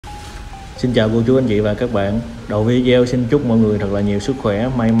Xin chào cô chú anh chị và các bạn. Đầu video xin chúc mọi người thật là nhiều sức khỏe,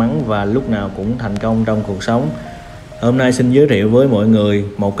 may mắn và lúc nào cũng thành công trong cuộc sống. Hôm nay xin giới thiệu với mọi người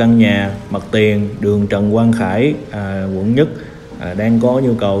một căn nhà mặt tiền đường Trần Quang Khải, quận Nhất, đang có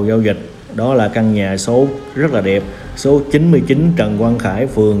nhu cầu giao dịch. Đó là căn nhà số rất là đẹp, số 99 Trần Quang Khải,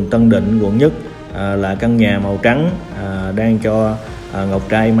 phường Tân Định, quận Nhất. Là căn nhà màu trắng, đang cho Ngọc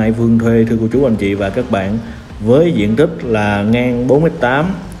Trai Mai Phương thuê, thưa cô chú anh chị và các bạn. Với diện tích là ngang 4m8,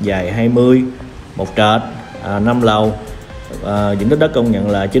 dài 20, một trệt, 5 lầu, diện tích đất công nhận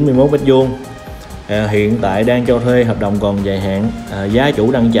là 91m². Hiện tại đang cho thuê, hợp đồng còn dài hạn, giá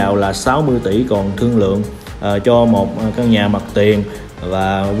chủ đang chào là 60 tỷ còn thương lượng, cho một căn nhà mặt tiền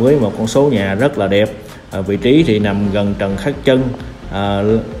và với một con số nhà rất là đẹp. Vị trí thì nằm gần Trần Khắc Chân,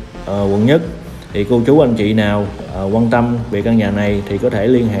 quận Nhất. Thì cô chú anh chị nào quan tâm về căn nhà này thì có thể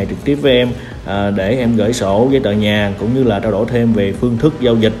liên hệ trực tiếp với em, để em gửi sổ giấy tờ nhà cũng như là trao đổi thêm về phương thức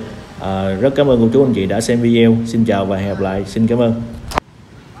giao dịch. Rất cảm ơn cô chú anh chị đã xem video. Xin chào và hẹn gặp lại. Xin cảm ơn.